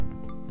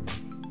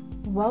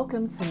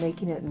Welcome to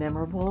Making It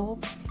Memorable.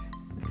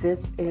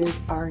 This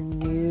is our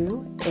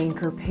new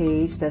Anchor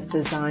page that's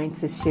designed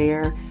to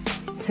share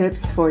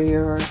tips for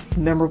your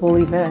memorable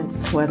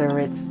events, whether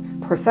it's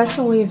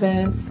professional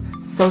events,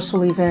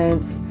 social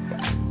events,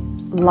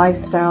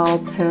 lifestyle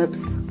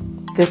tips.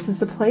 This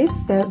is a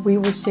place that we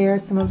will share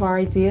some of our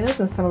ideas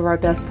and some of our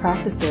best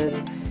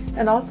practices,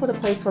 and also the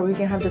place where we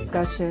can have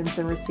discussions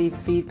and receive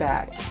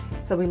feedback.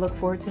 So we look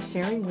forward to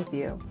sharing with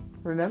you.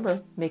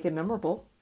 Remember, make it memorable.